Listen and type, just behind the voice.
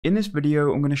In this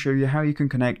video, I'm going to show you how you can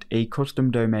connect a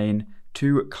custom domain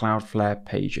to Cloudflare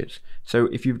pages. So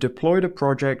if you've deployed a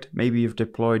project, maybe you've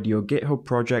deployed your GitHub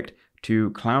project to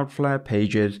Cloudflare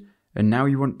pages, and now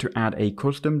you want to add a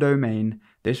custom domain,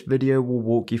 this video will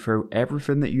walk you through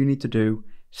everything that you need to do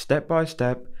step by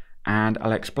step, and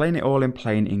I'll explain it all in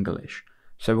plain English.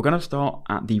 So we're going to start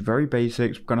at the very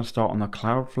basics. We're going to start on the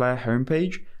Cloudflare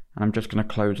homepage, and I'm just going to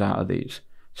close out of these.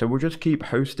 So we'll just keep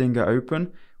Hostinger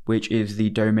open, which is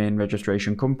the domain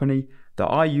registration company that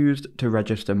I used to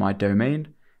register my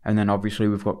domain. And then obviously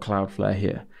we've got Cloudflare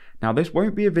here. Now this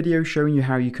won't be a video showing you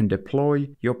how you can deploy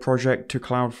your project to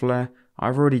Cloudflare.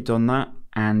 I've already done that,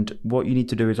 and what you need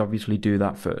to do is obviously do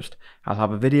that first. I'll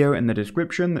have a video in the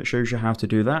description that shows you how to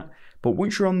do that. But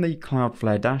once you're on the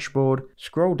Cloudflare dashboard,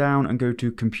 scroll down and go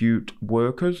to Compute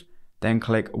Workers, then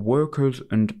click Workers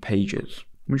and Pages.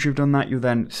 Once you've done that, you'll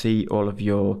then see all of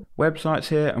your websites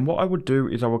here, and what I would do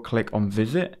is I will click on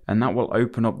Visit, and that will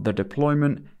open up the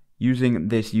deployment using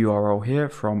this URL here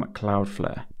from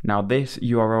Cloudflare. Now this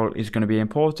URL is going to be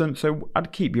important, so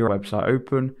I'd keep your website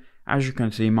open. As you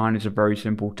can see, mine is a very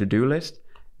simple to-do list.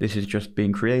 This is just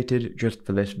being created just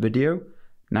for this video.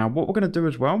 Now what we're going to do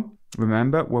as well,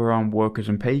 remember we're on Workers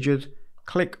and Pages,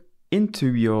 click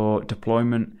into your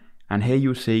deployment, and here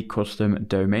you'll see Custom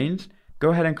Domains. Go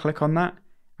ahead and click on that,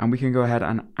 and we can go ahead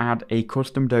and add a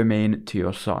custom domain to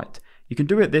your site. You can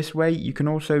do it this way. You can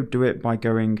also do it by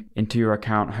going into your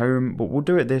account home, but we'll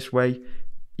do it this way.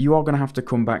 You are going to have to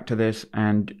come back to this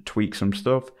and tweak some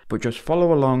stuff, but just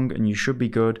follow along and you should be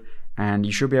good, and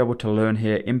you should be able to learn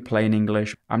here in plain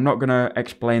English. I'm not going to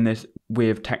explain this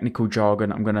with technical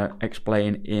jargon. I'm going to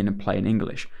explain in plain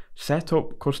English. Set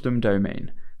up custom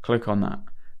domain. Click on that.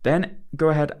 Then go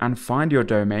ahead and find your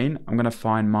domain. I'm going to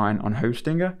find mine on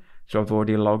Hostinger. So I've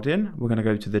already logged in. We're going to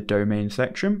go to the domain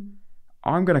section.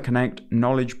 I'm going to connect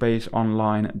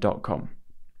knowledgebaseonline.com.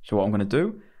 So what I'm going to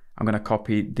do, I'm going to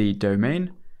copy the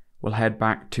domain. We'll head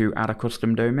back to add a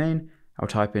custom domain. I'll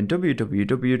type in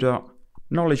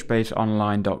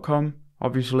www.knowledgebaseonline.com.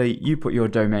 Obviously, you put your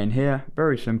domain here.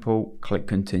 Very simple. Click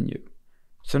continue.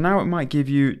 So now it might give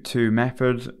you two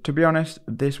methods. To be honest,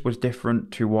 this was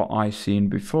different to what I've seen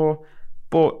before,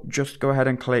 but just go ahead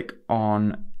and click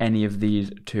on any of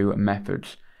these two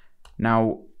methods.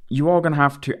 Now, you are going to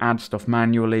have to add stuff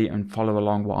manually and follow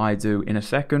along what I do in a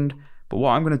second. But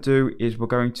what I'm going to do is we're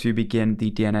going to begin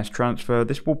the DNS transfer.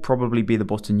 This will probably be the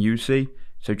button you see.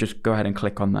 So just go ahead and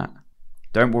click on that.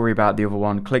 Don't worry about the other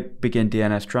one. Click begin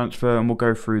DNS transfer and we'll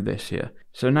go through this here.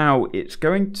 So now it's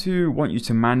going to want you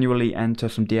to manually enter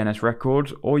some DNS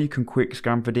records, or you can quick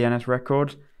scan for DNS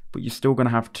records, but you're still going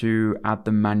to have to add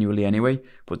them manually anyway.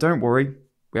 But don't worry,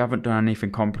 we haven't done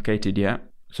anything complicated yet.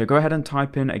 So go ahead and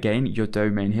type in again your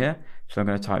domain here. So I'm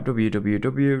going to type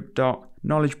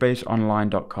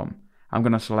www.knowledgebaseonline.com. I'm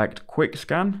going to select quick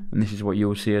scan, and this is what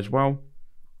you'll see as well.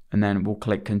 And then we'll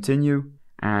click continue,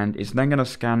 and it's then going to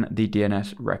scan the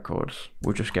DNS records.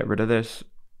 We'll just get rid of this,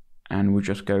 and we'll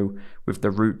just go with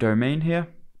the root domain here.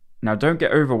 Now don't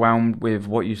get overwhelmed with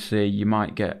what you see. You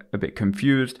might get a bit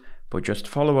confused, but just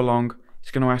follow along.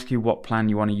 It's going to ask you what plan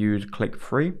you want to use. Click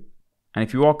free. And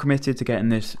if you are committed to getting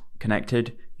this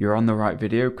connected, you're on the right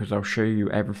video, because I'll show you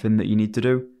everything that you need to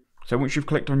do. So once you've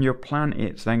clicked on your plan,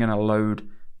 it's then going to load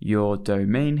your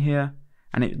domain here,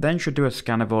 and it then should do a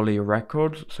scan of all of your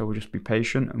records. So we'll just be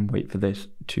patient and wait for this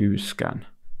to scan.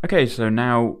 Okay, so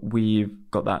now we've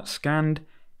got that scanned.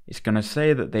 It's going to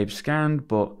say that they've scanned,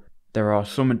 but there are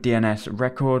some DNS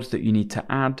records that you need to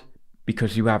add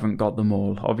because you haven't got them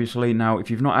all, obviously. Now, if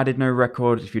you've not added no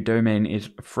records, if your domain is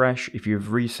fresh, if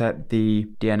you've reset the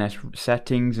DNS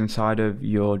settings inside of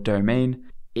your domain,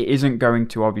 it isn't going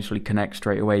to obviously connect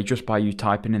straight away just by you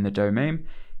typing in the domain.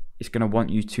 It's going to want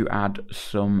you to add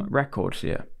some records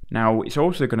here. Now, it's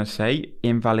also going to say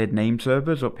invalid name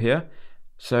servers up here.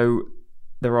 So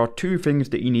there are two things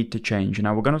that you need to change.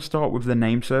 Now, we're going to start with the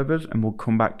name servers, and we'll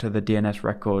come back to the DNS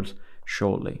records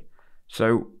shortly.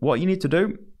 So what you need to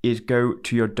do is go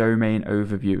to your domain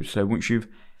overview. So once you've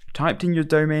typed in your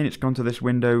domain, it's gone to this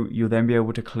window. You'll then be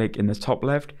able to click in the top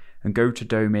left and go to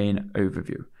domain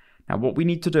overview. Now, what we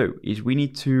need to do is we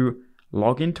need to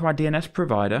log into our DNS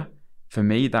provider. For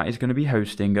me, that is going to be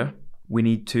Hostinger. We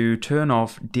need to turn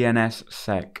off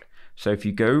DNSSEC. So if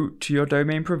you go to your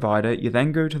domain provider, you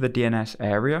then go to the DNS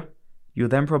area, you'll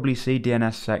then probably see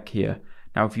DNSSEC here.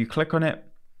 Now, if you click on it,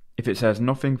 if it says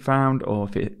nothing found, or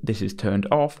if this is turned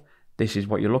off, this is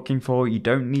what you're looking for. You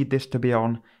don't need this to be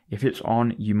on. If it's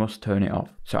on, you must turn it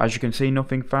off. So as you can see,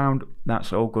 nothing found.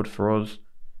 That's all good for us.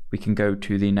 We can go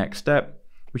to the next step,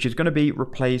 which is going to be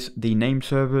replace the name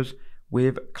servers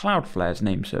with Cloudflare's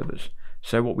name servers.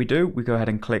 So what we do, we go ahead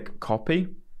and click copy.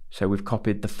 So we've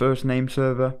copied the first name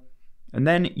server, and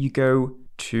then you go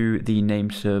to the name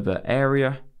server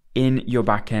area in your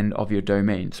backend of your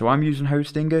domain. So I'm using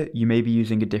Hostinger, you may be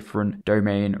using a different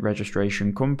domain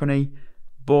registration company,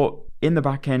 but in the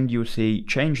backend you'll see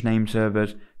change name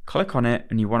servers. Click on it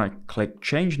and you want to click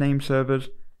change name servers,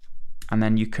 and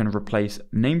then you can replace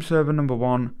name server number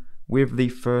 1 with the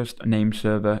first name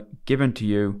server given to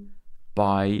you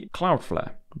by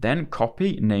Cloudflare. Then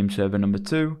copy name server number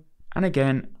 2 and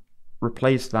again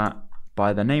replace that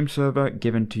by the name server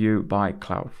given to you by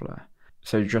Cloudflare.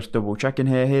 So just double checking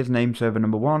here, here's name server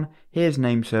number 1, here's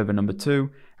name server number 2,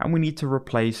 and we need to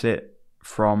replace it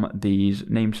from these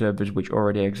name servers which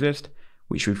already exist,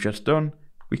 which we've just done.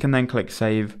 We can then click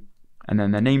save, and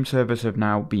then the name servers have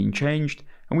now been changed,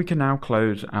 and we can now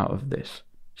close out of this.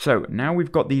 So now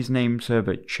we've got these name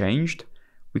server changed,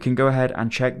 we can go ahead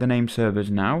and check the name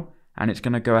servers now, and it's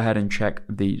going to go ahead and check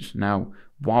these. Now,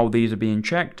 while these are being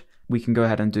checked, we can go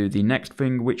ahead and do the next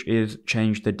thing, which is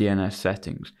change the DNS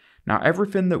settings. Now,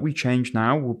 everything that we change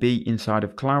now will be inside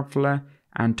of Cloudflare,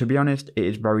 and to be honest, it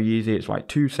is very easy. It's like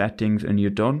 2 settings and you're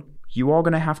done. You are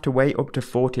going to have to wait up to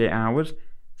 48 hours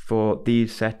for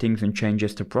these settings and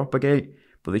changes to propagate,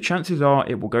 but the chances are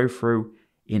it will go through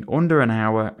in under an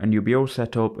hour and you'll be all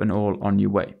set up and all on your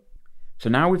way. So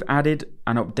now we've added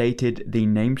and updated the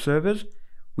name servers,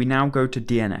 we now go to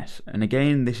DNS, and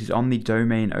again this is on the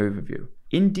domain overview.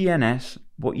 In DNS,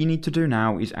 what you need to do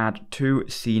now is add 2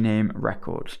 CNAME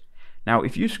records. Now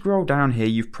if you scroll down here,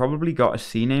 you've probably got a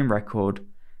CNAME record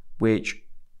which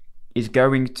is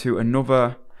going to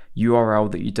another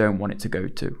URL that you don't want it to go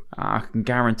to. I can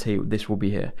guarantee this will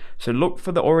be here. So look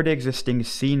for the already existing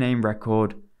CNAME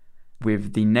record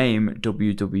with the name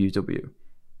www.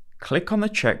 Click on the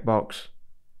checkbox,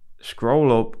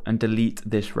 scroll up and delete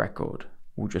this record.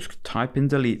 We'll just type in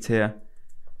delete here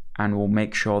and we'll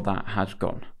make sure that has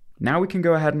gone. Now we can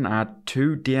go ahead and add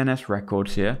 2 DNS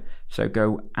records here. So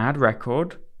go add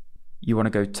record, you want to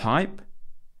go type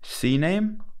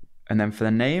CNAME, and then for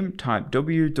the name type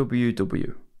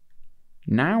www.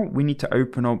 Now we need to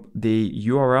open up the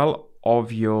URL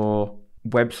of your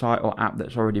website or app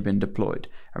that's already been deployed.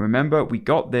 And remember, we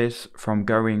got this from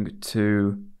going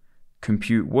to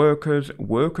compute workers,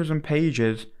 workers and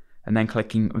pages, and then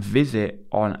clicking visit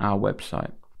on our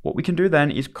website. What we can do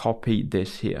then is copy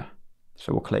this here.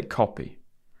 So we'll click copy.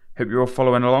 Hope you're all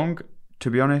following along.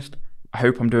 To be honest, I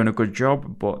hope I'm doing a good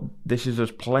job, but this is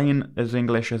as plain as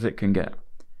English as it can get.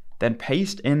 Then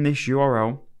paste in this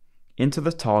URL into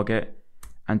the target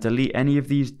and delete any of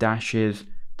these dashes,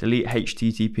 delete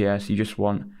HTTPS, you just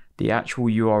want the actual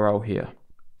URL here.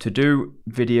 To do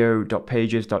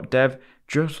video.pages.dev,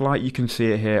 just like you can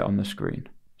see it here on the screen.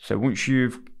 So once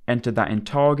you've entered that in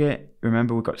target,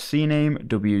 remember we've got CNAME,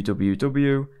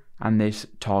 www, and this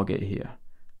target here.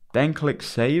 Then click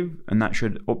save, and that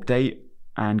should update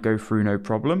and go through no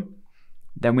problem.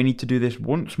 Then we need to do this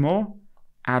once more,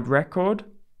 add record,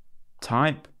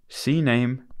 type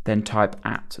CNAME, then type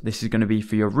 @ This is going to be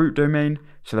for your root domain.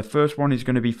 So the first one is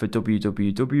going to be for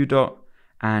www.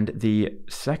 And the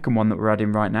second one that we're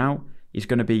adding right now is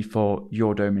going to be for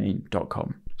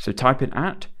yourdomain.com. So type in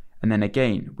 @ and then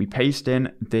again, we paste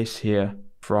in this here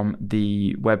from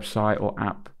the website or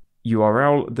app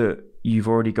URL that you've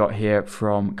already got here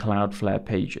from Cloudflare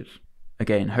pages.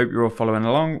 Again, hope you're all following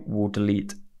along. We'll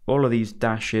delete all of these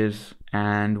dashes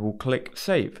and we'll click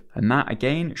save. And that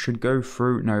again should go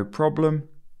through no problem.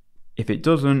 If it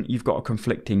doesn't, you've got a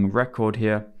conflicting record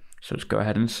here. So let's go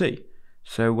ahead and see.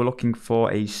 So we're looking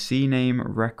for a CNAME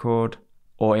record,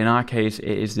 or in our case,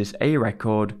 it is this A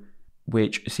record,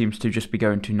 which seems to just be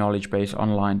going to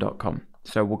knowledgebaseonline.com.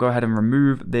 So we'll go ahead and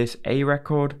remove this A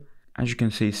record. As you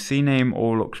can see, CNAME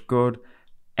all looks good.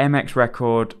 MX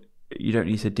record, you don't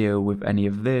need to deal with any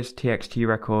of this. TXT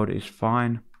record is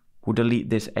fine. We'll delete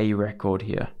this A record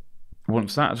here.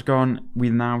 Once that's gone, we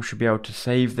now should be able to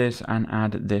save this and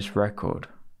add this record.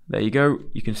 There you go,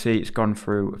 you can see it's gone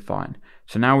through fine.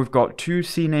 So now we've got 2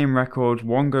 CNAME records,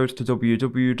 one goes to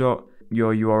www,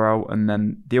 your URL, and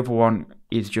then the other one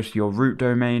is just your root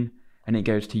domain, and it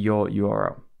goes to your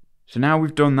URL. So now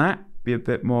we've done that, be a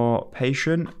bit more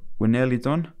patient, we're nearly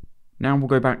done. Now we'll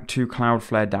go back to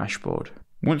Cloudflare dashboard.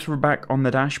 Once we're back on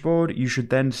the dashboard, you should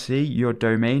then see your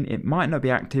domain. It might not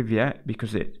be active yet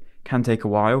because it can take a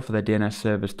while for the DNS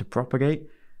servers to propagate.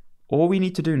 All we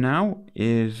need to do now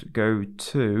is go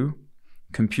to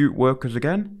compute workers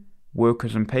again,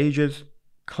 workers and pages,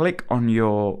 click on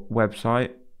your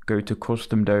website, go to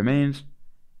custom domains,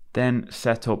 then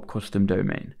set up custom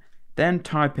domain. Then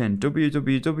type in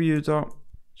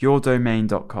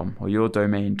www.yourdomain.com or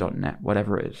yourdomain.net,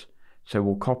 whatever it is. So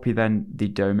we'll copy then the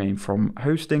domain from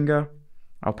Hostinger.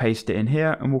 I'll paste it in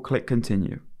here and we'll click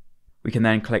continue. We can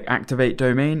then click activate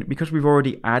domain. Because we've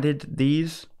already added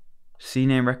these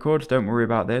CNAME records, don't worry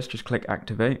about this, just click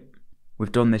activate.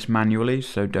 We've done this manually,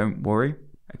 so don't worry.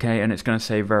 Okay, and it's going to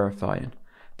say verifying.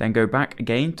 Then go back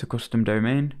again to custom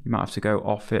domain. You might have to go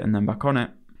off it and then back on it.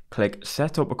 Click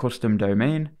set up a custom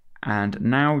domain, and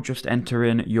now just enter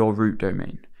in your root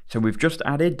domain. So we've just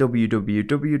added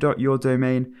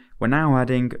www.yourdomain. We're now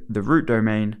adding the root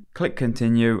domain. Click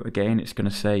continue. Again, it's going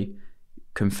to say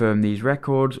confirm these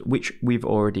records, which we've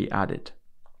already added.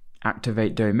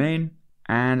 Activate domain,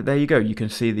 and there you go. You can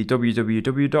see the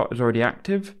www. Is already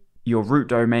active. Your root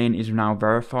domain is now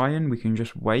verifying. We can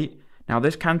just wait. Now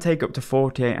this can take up to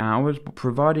 48 hours, but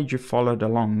provided you followed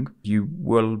along, you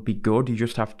will be good. You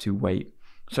just have to wait.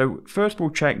 So first we'll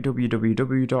check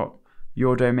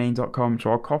www.yourdomain.com.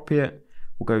 So I'll copy it.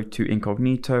 We'll go to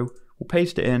incognito. We'll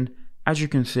paste it in. As you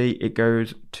can see, it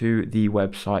goes to the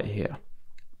website here.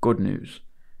 Good news.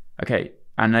 Okay,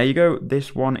 and there you go.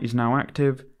 This one is now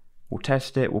active. We'll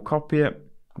test it. We'll copy it.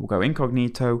 We'll go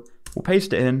incognito. We'll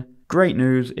paste it in. Great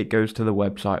news. It goes to the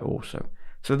website also.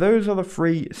 So those are the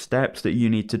 3 steps that you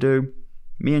need to do.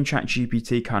 Me and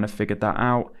ChatGPT kind of figured that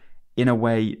out in a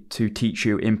way to teach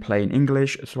you in plain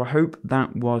English. So I hope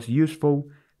that was useful.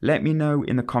 Let me know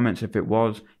in the comments if it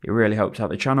was. It really helps out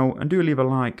the channel, and do leave a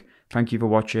like. Thank you for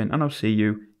watching, and I'll see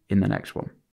you in the next one.